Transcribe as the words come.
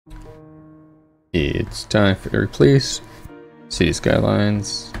It's time for Replace City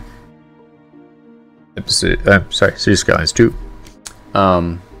Skylines episode. Sorry, City Skylines 2.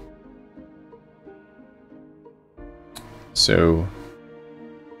 So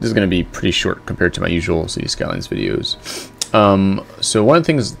this is going to be pretty short compared to my usual City Skylines videos. So one of the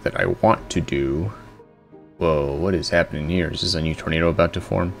things that I want to do. Whoa, what is happening here? Is this a new tornado about to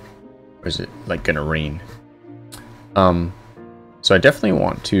form, or is it like gonna rain? So I definitely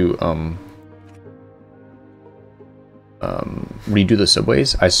want to redo the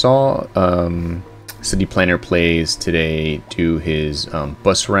subways. I saw City Planner Plays today do his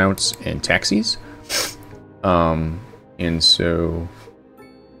bus routes and taxis, and so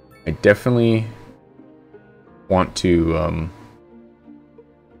I definitely want to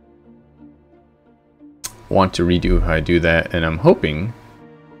redo how I do that, and I'm hoping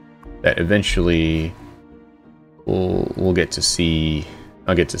that eventually we'll get to see.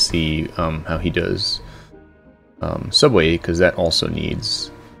 I'll get to see how he does subway, because that also needs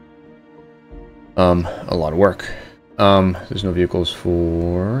a lot of work. There's no vehicles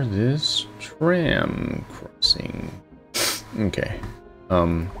for this tram crossing. Okay.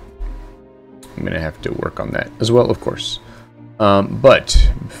 I'm gonna have to work on that as well, of course.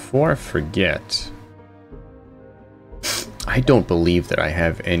 But before I forget, I don't believe that I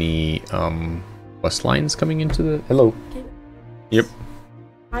have any bus lines coming into the... Hello. Yep.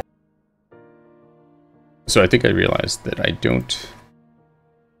 So I think I realized that I don't,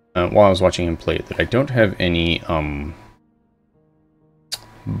 while I was watching him play it, that I don't have any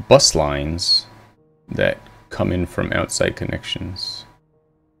bus lines that come in from outside connections.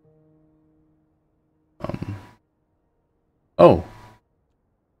 Oh,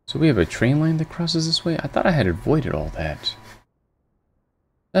 so we have a train line that crosses this way? I thought I had avoided all that.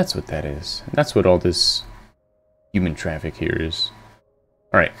 That's what that is. That's what all this human traffic here is.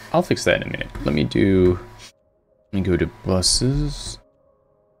 Alright, I'll fix that in a minute. Let me go to buses.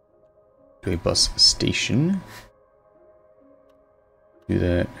 To a bus station. Do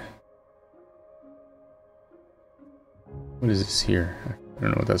that. What is this here? I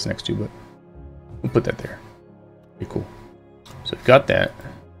don't know what that's next to, but we'll put that there. Okay, cool. So we've got that.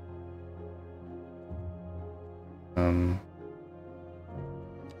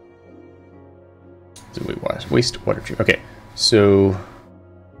 Wastewater treatment. Okay, so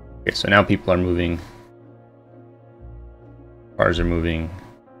now people are moving, cars are moving,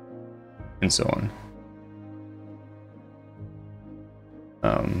 and so on.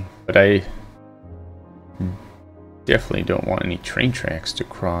 But I definitely don't want any train tracks to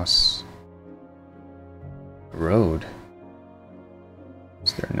cross the road.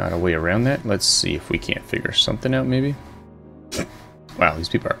 Is there not a way around that? Let's see if we can't figure something out, maybe. Wow, these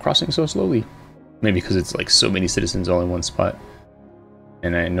people are crossing so slowly. Maybe because it's like so many citizens all in one spot.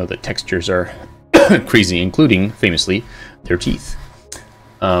 And I know the textures are crazy, including, famously, their teeth.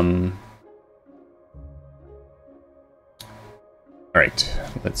 Alright,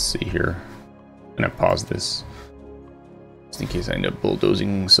 let's see here. I'm gonna pause this, just in case I end up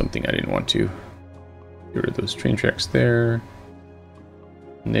bulldozing something I didn't want to. Get rid of those train tracks there.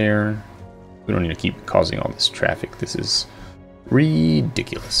 And there. We don't need to keep causing all this traffic. This is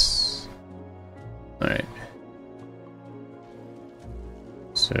ridiculous. Alright.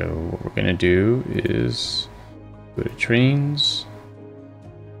 So what we're gonna do is go to trains.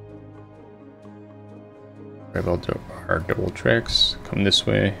 Grab our double tracks, come this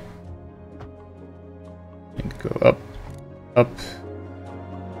way, and go up, up.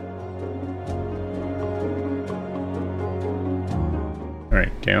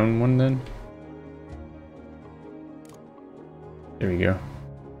 Alright, down one then. There we go.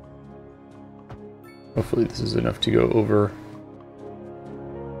 Hopefully this is enough to go over.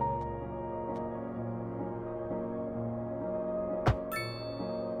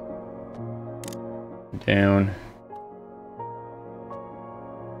 Down.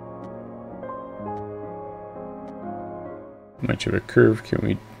 How much of a curve can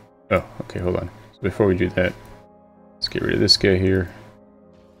we... Oh, okay, hold on. So before we do that, let's get rid of this guy here.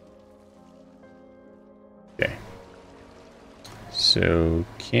 Okay. So,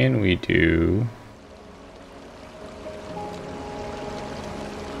 can we do...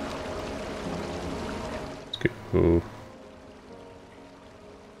 Let's go...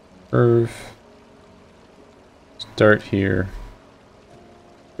 Curve. Start here,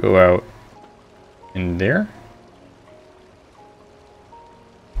 go out in there.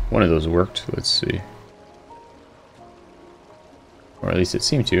 One of those worked, let's see. Or at least it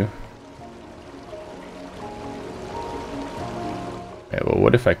seemed to. Okay, well,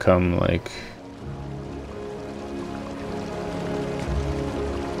 what if I come like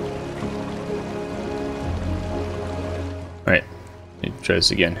try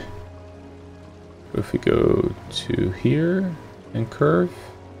this again. If we go to here and curve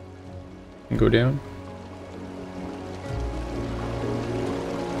and go down.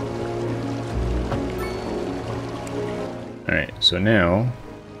 Alright, so now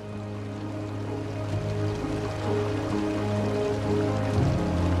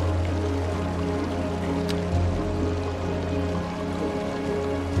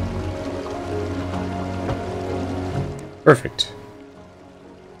perfect.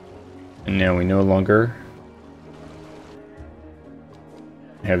 And now we no longer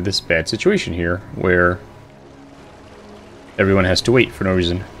have this bad situation here where everyone has to wait for no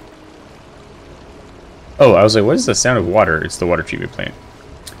reason. Oh, I was like, what is the sound of water? It's the water treatment plant.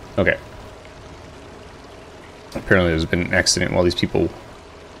 Okay. Apparently there's been an accident while these people...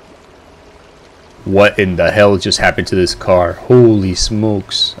 What in the hell just happened to this car? Holy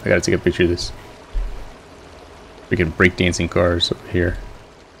smokes. I gotta take a picture of this. Freaking breakdancing cars over here.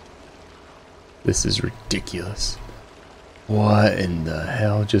 This is ridiculous. What in the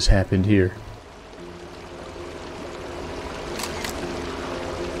hell just happened here?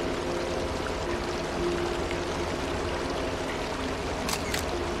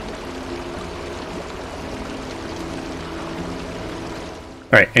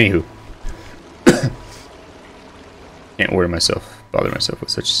 Alright, anywho. Can't bother myself with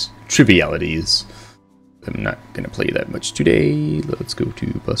such trivialities. I'm not gonna play that much today. Let's go to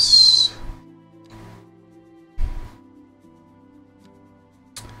bus.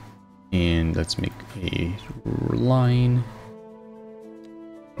 And let's make a line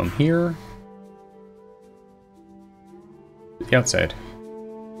from here to the outside.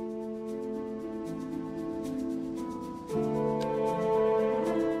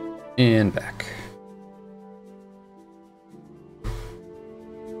 And back.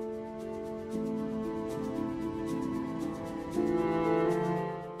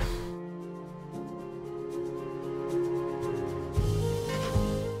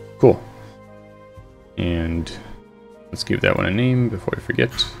 Cool. And let's give that one a name before I forget.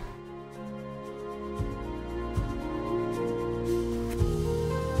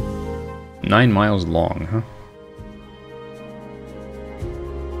 "9 miles long, huh?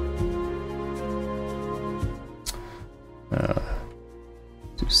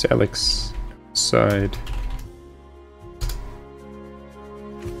 To Salix side.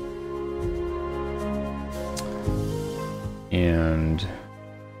 And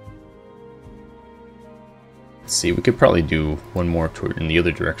let's see, we could probably do one more toward in the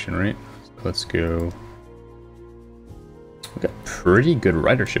other direction, right? So let's go. We've got pretty good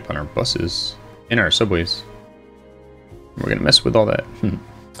ridership on our buses and our subways. We're gonna mess with all that.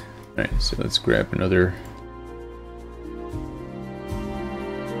 Alright, so let's grab another.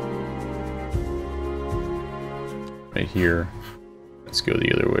 Right here. Let's go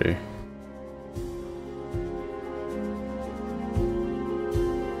the other way.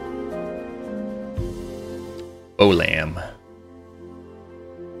 Olam.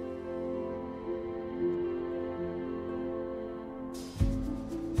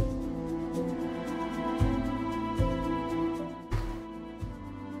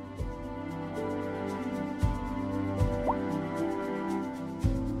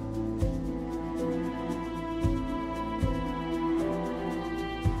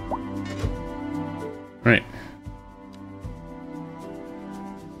 Right.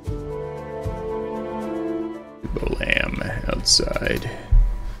 Lamb outside.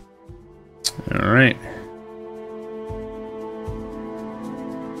 Alright.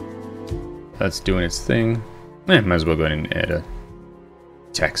 That's doing its thing. Might as well go ahead and add a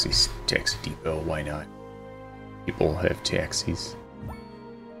taxi depot. Why not? People have taxis.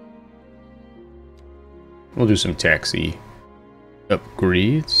 We'll do some taxi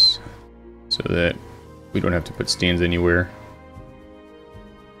upgrades so that we don't have to put stands anywhere.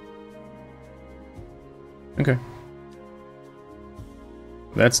 Okay.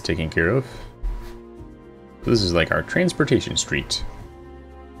 That's taken care of. This is like our transportation street.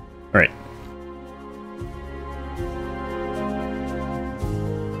 Alright.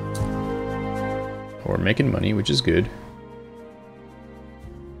 We're making money, which is good.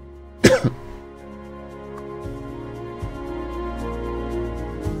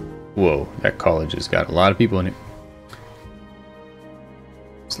 Whoa, that college has got a lot of people in it.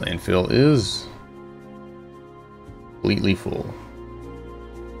 This landfill is completely full.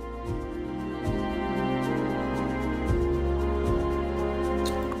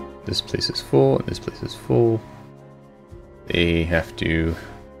 This place is full, and this place is full. They have to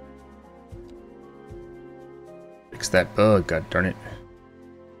fix that bug, god darn it.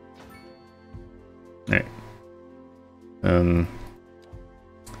 Alright.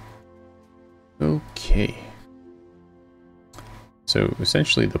 Okay. So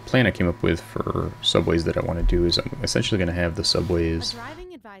essentially the plan I came up with for subways that I want to do is I'm essentially going to have the subways... A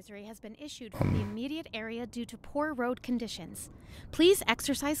driving advisory has been issued for the immediate area due to poor road conditions. Please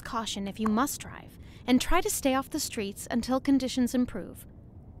exercise caution if you must drive, and try to stay off the streets until conditions improve.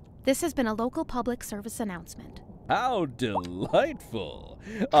 This has been a local public service announcement. How delightful!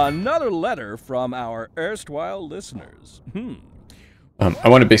 Another letter from our erstwhile listeners. I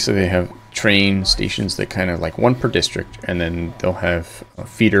want to basically have train stations that kind of like one per district, and then they'll have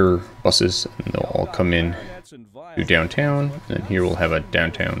feeder buses, and they'll all come in to downtown, and here we'll have a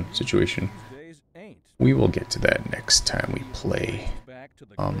downtown situation. We will get to that next time we play.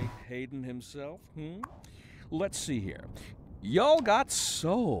 Hayden himself. Let's see here. Y'all got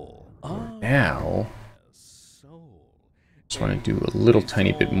soul. Now, just want to do a little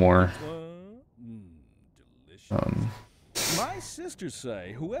tiny bit more. My sisters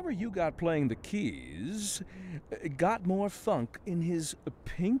say whoever you got playing the keys got more funk in his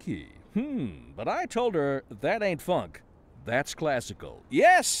pinky. But I told her that ain't funk. That's classical.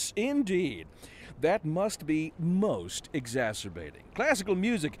 Yes, indeed. That must be most exacerbating. Classical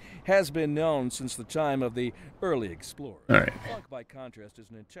music has been known since the time of the early explorers. All right. Funk, by contrast, is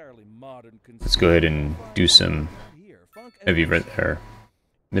an entirely modern. Let's go ahead and do some heavy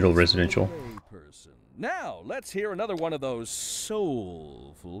middle residential. Now, let's hear another one of those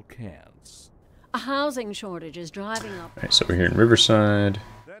soulful cants. A housing shortage is driving up. All right, so we're here in Riverside.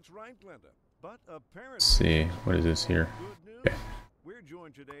 That's right, Glenda. But apparently, Let's see, what is this here? Okay. We're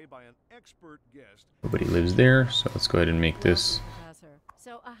joined today by an expert guest. Nobody lives there, so let's go ahead and make this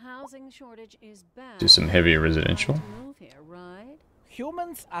So a housing shortage is bad. do some heavy residential. Move here, right?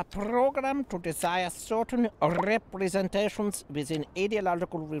 Humans are programmed to desire certain representations within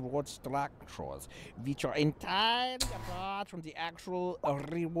ideological reward structures, which are entirely apart from the actual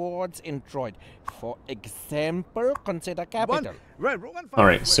rewards enjoyed. For example, consider capital. All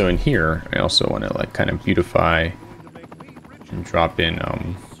right, so in here, I also want to like kind of beautify and drop in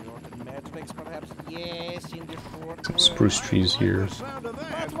some spruce trees here.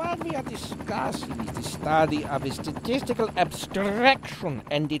 But what we are discussing is the study of a statistical abstraction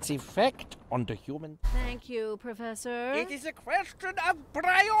and its effect on the human. Thank you, Professor. It is a question of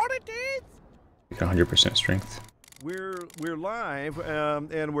priorities. 100% strength. We're live,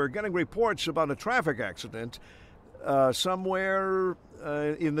 and we're getting reports about a traffic accident somewhere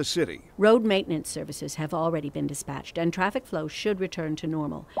in the city. Road maintenance services have already been dispatched, and traffic flow should return to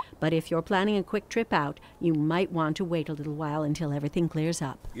normal. But if you're planning a quick trip out, you might want to wait a little while until everything clears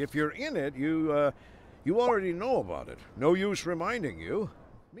up. If you're in it, you already know about it. No use reminding you.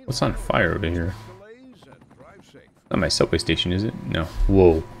 What's on fire over here? Not my subway station, is it? No.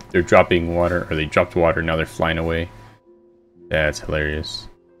 Whoa. They're dropping water, or they dropped water, now they're flying away. That's hilarious.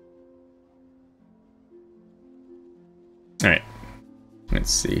 Alright.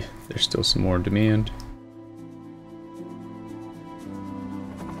 Let's see. There's still some more demand.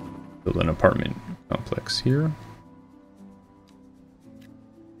 Build an apartment complex here.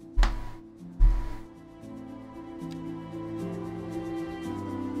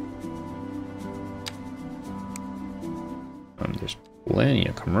 There's plenty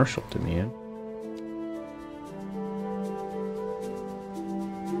of commercial demand.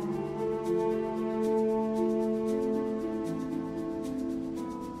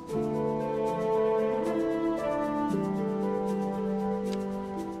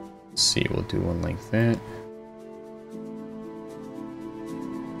 Let's see, we'll do one like that.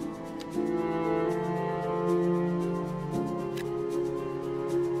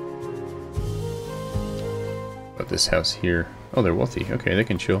 About this house here. Oh, they're wealthy. Okay, they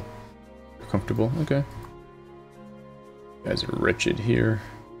can chill. They're comfortable. Okay. You guys are wretched here.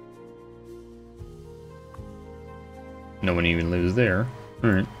 No one even lives there.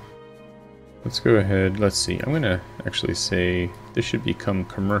 Alright. Let's go ahead. Let's see. I'm going to actually say this should become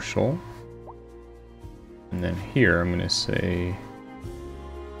commercial. And then here I'm going to say...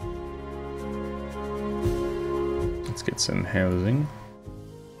 let's get some housing.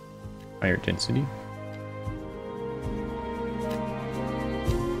 Higher density.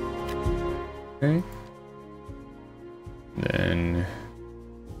 Okay. Then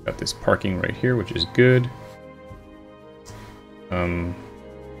got this parking right here, which is good. Alright.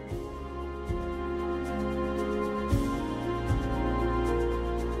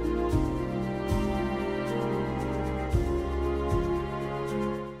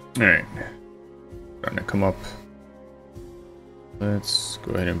 Trying to come up. Let's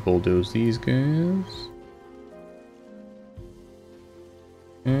go ahead and bulldoze these guys.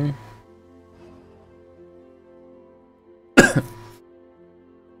 Okay.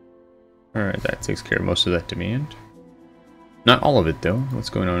 Alright, that takes care of most of that demand. Not all of it, though.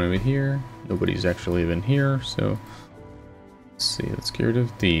 What's going on over here? Nobody's actually even here, so... Let's see, let's get rid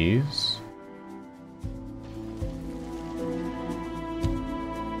of these.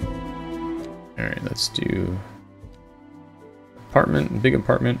 Alright, let's do... Apartment, big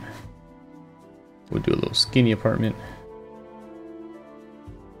apartment. We'll do a little skinny apartment.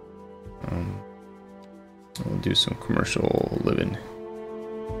 We'll do some commercial living.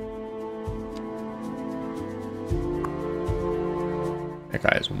 That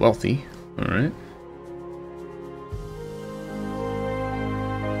guy is wealthy. Alright.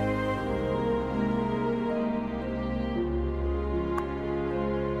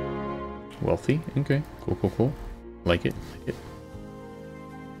 Wealthy. Okay. Cool, cool, cool. Like it. Like it.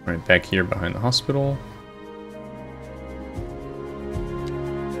 Alright, back here behind the hospital.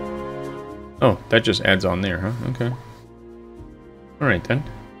 Oh, that just adds on there, huh? Okay. Alright then.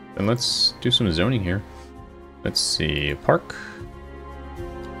 Then let's do some zoning here. Let's see. Park.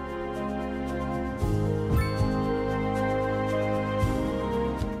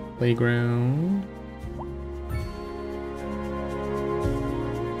 Playground.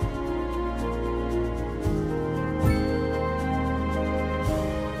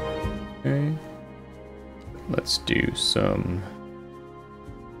 Okay. Let's do some...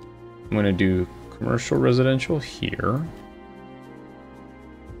 I'm going to do commercial residential here.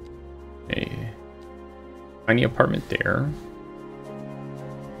 A tiny apartment there.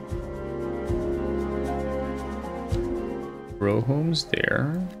 Row homes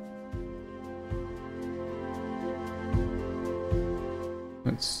there.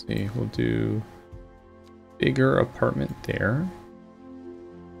 Let's see, we'll do bigger apartment there.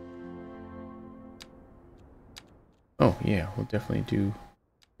 Oh yeah, we'll definitely do...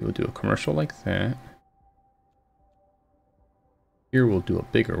 We'll do a commercial like that. Here we'll do a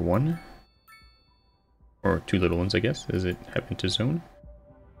bigger one. Or two little ones, I guess, as it happened to zone.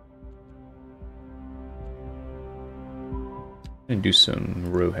 And do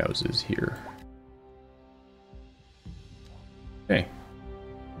some row houses here. Okay.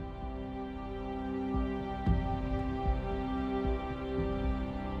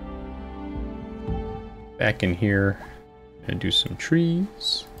 Back in here, and do some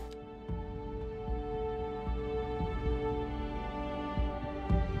trees.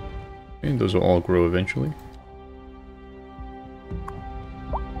 And those will all grow eventually.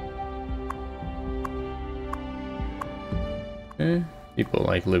 Okay, people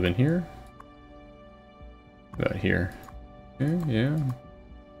like living here. About here. Okay, yeah.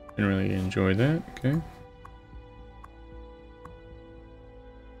 Didn't really enjoy that. Okay.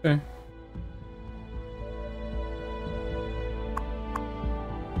 Okay.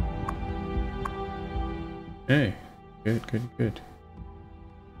 Okay. Good, good, good.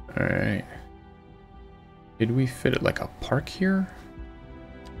 Alright. Did we fit it like a park here?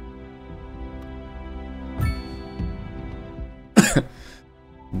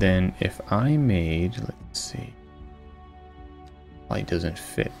 Then if I made, let's see. Probably doesn't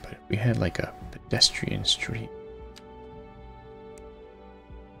fit, but if we had like a pedestrian street.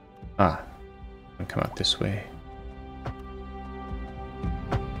 Ah, I'm gonna come out this way.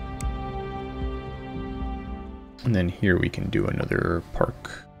 And then here we can do another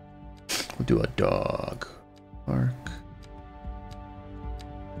park. We'll do a dog park.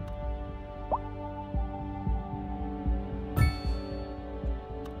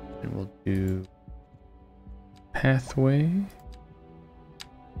 And we'll do pathway.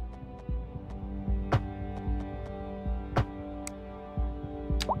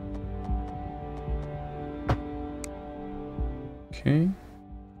 Okay.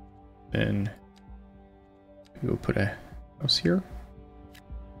 Then we'll put a house here.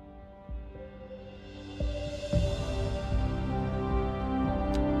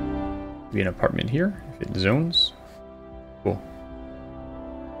 Be an apartment here if it zones. Cool.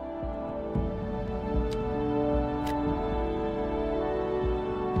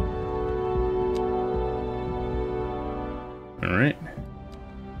 All right.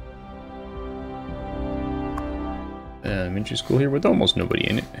 Elementary school here with almost nobody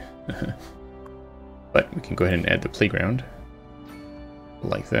in it. But we can go ahead and add the playground.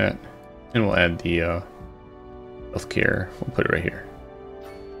 Like that. And we'll add the healthcare. We'll put it right here.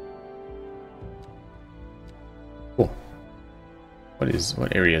 Cool.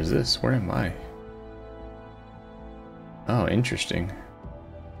 What area is this? Where am I? Oh, interesting.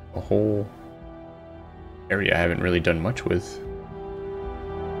 A whole area I haven't really done much with.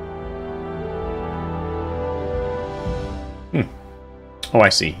 Oh, I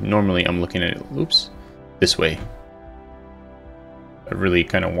see. Normally I'm looking at it, oops, this way. I've really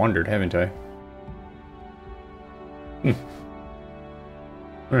kind of wandered, haven't I?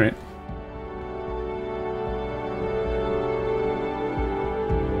 Alright.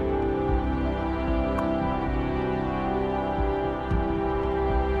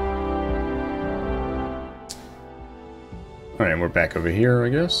 Alright, we're back over here, I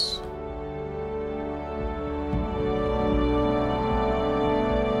guess.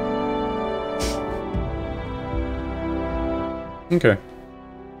 Okay.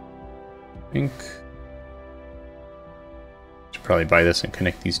 I think should probably buy this and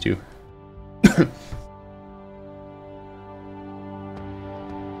connect these two.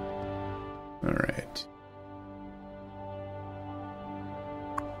 Alright.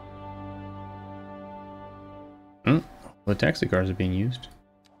 The taxi cars are being used.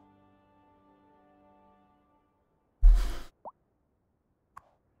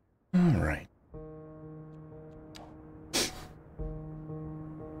 Alright.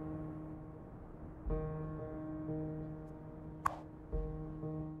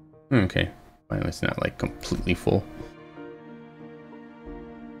 Okay, finally it's not like completely full.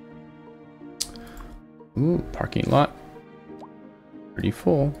 Ooh, parking lot. Pretty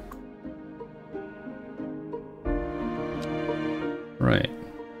full. Right.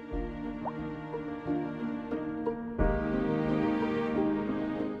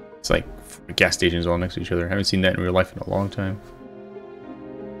 It's like gas stations all next to each other. I haven't seen that in real life in a long time.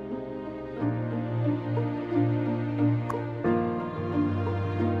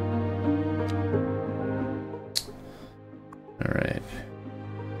 Alright.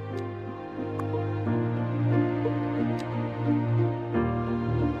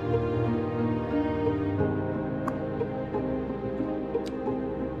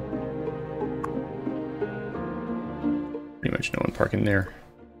 Pretty much no one parking there.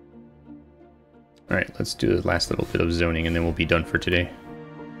 Alright, let's do the last little bit of zoning and then we'll be done for today.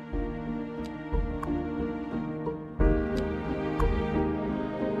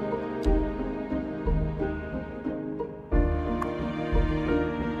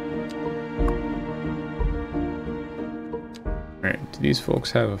 Alright, do these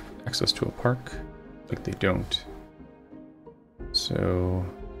folks have access to a park? Like they don't. So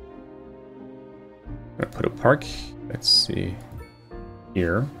I'm gonna put a park, let's see,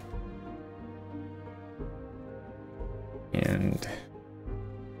 here. And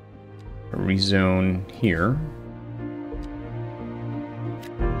a rezone here.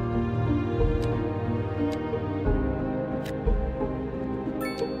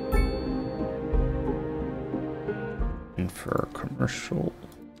 And for commercial.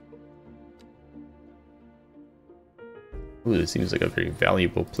 Ooh, this seems like a very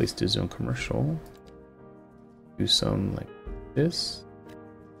valuable place to zone commercial. Do some like this.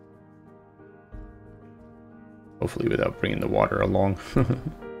 Hopefully without bringing the water along.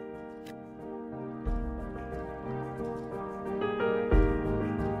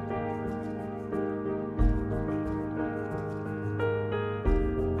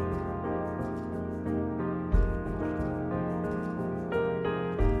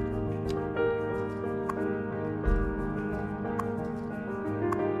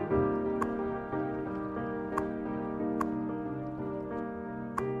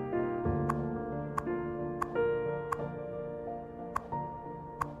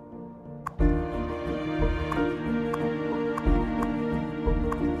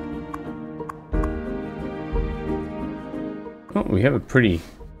 Oh, we have a pretty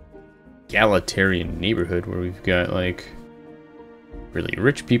egalitarian neighborhood where we've got like really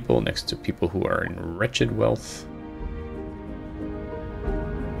rich people next to people who are in wretched wealth.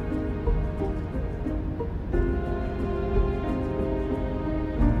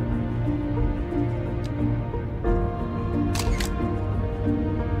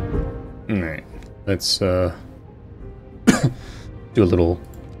 Alright, let's do a little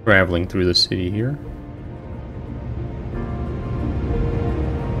traveling through the city here.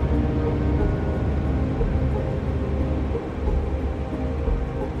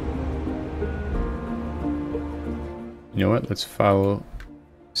 You know what? Let's follow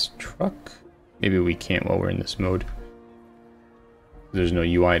this truck. Maybe we can't while we're in this mode. There's no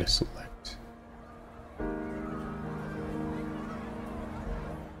UI to select.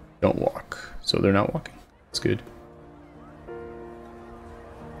 Don't walk. So they're not walking. That's good.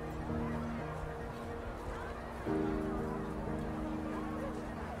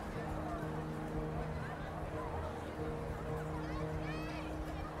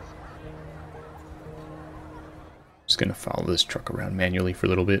 Just gonna follow this truck around manually for a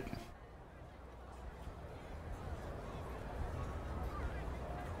little bit.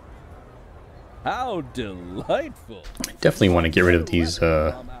 How delightful. I definitely want to get rid of these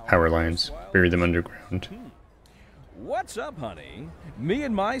power lines, bury them underground. What's up, honey? Me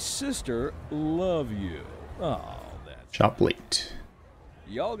and my sister love you. Oh, that's... Shop late.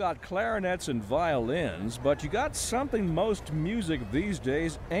 Y'all got clarinets and violins, but you got something most music these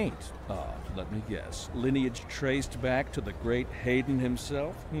days ain't. Let me guess. Lineage traced back to the great Haydn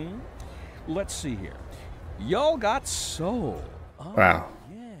himself, Let's see here. Y'all got soul. Oh, wow.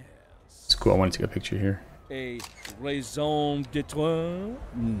 Yes. It's cool. I want to take a picture here. A raison d'etre?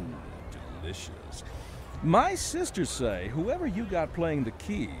 Delicious. My sisters say whoever you got playing the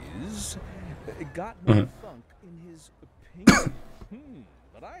keys got more funk in his opinion.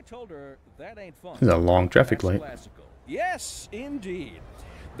 But I told her that ain't funk. This is a long traffic light. Classical. Yes, indeed.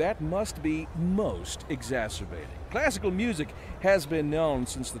 That must be most exacerbating. Classical music has been known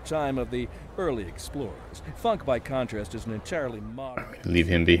since the time of the early explorers. Funk, by contrast, is an entirely modern... Leave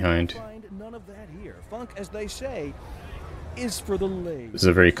him behind. Find none of that here. Funk, as they say, is for the lazy. This is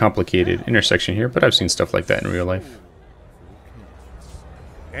a very complicated intersection here, but I've seen stuff like that in real life.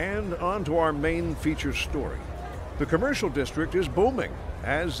 And on to our main feature story. The commercial district is booming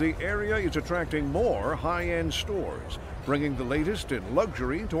as the area is attracting more high-end stores, bringing the latest in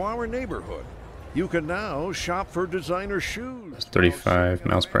luxury to our neighborhood. You can now shop for designer shoes. That's 35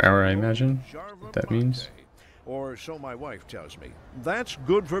 miles per hour, I imagine. What that means. Or so my wife tells me. That's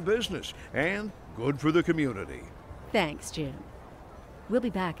good for business and good for the community. Thanks, Jim. We'll be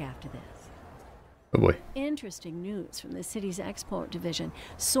back after this. Oh boy. Interesting news from the city's export division.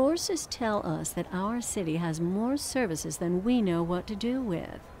 Sources tell us that our city has more services than we know what to do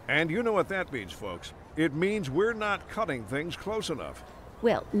with. And you know what that means, folks. It means we're not cutting things close enough.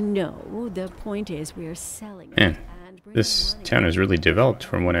 Well, no. The point is we're selling Man, it and bringing this money town has really developed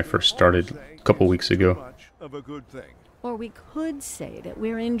from when I first started a couple weeks ago. Much of a good thing. Or we could say that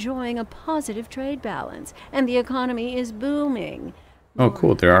we're enjoying a positive trade balance and the economy is booming. Oh,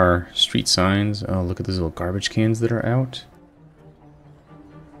 cool. There are street signs. Oh, look at those little garbage cans that are out.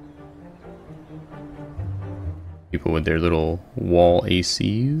 People with their little wall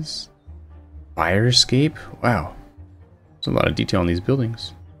ACs. Fire escape. Wow. There's a lot of detail on these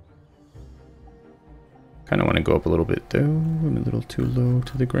buildings. Kind of want to go up a little bit, though. I'm a little too low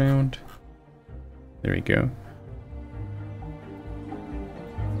to the ground. There we go.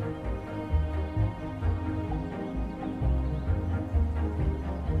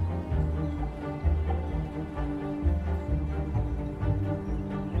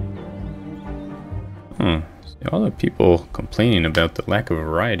 All the people complaining about the lack of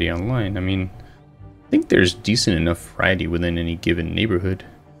variety online. I mean, I think there's decent enough variety within any given neighborhood.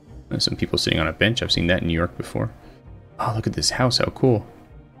 There's some people sitting on a bench. I've seen that in New York before. Oh, look at this house. How cool.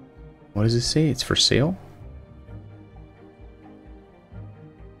 What does it say? It's for sale?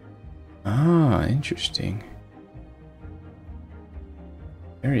 Ah, interesting.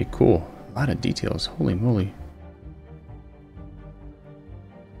 Very cool. A lot of details. Holy moly.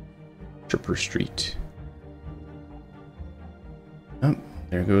 Tripper Street. Oh,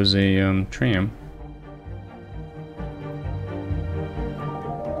 there goes a tram.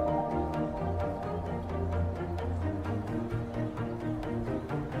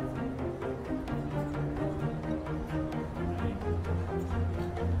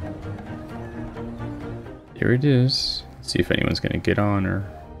 There it is. Let's see if anyone's going to get on or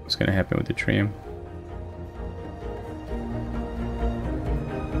what's going to happen with the tram.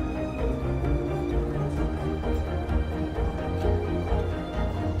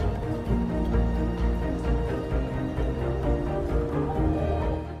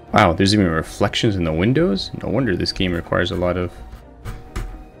 Wow, there's even reflections in the windows? No wonder this game requires a lot of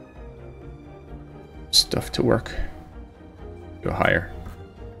stuff to work. Go higher.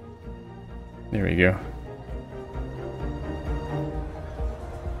 There we go.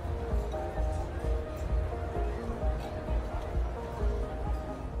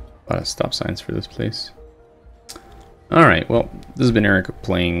 A lot of stop signs for this place. Alright, well, this has been Eric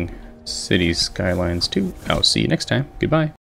playing Cities Skylines 2. I'll see you next time. Goodbye.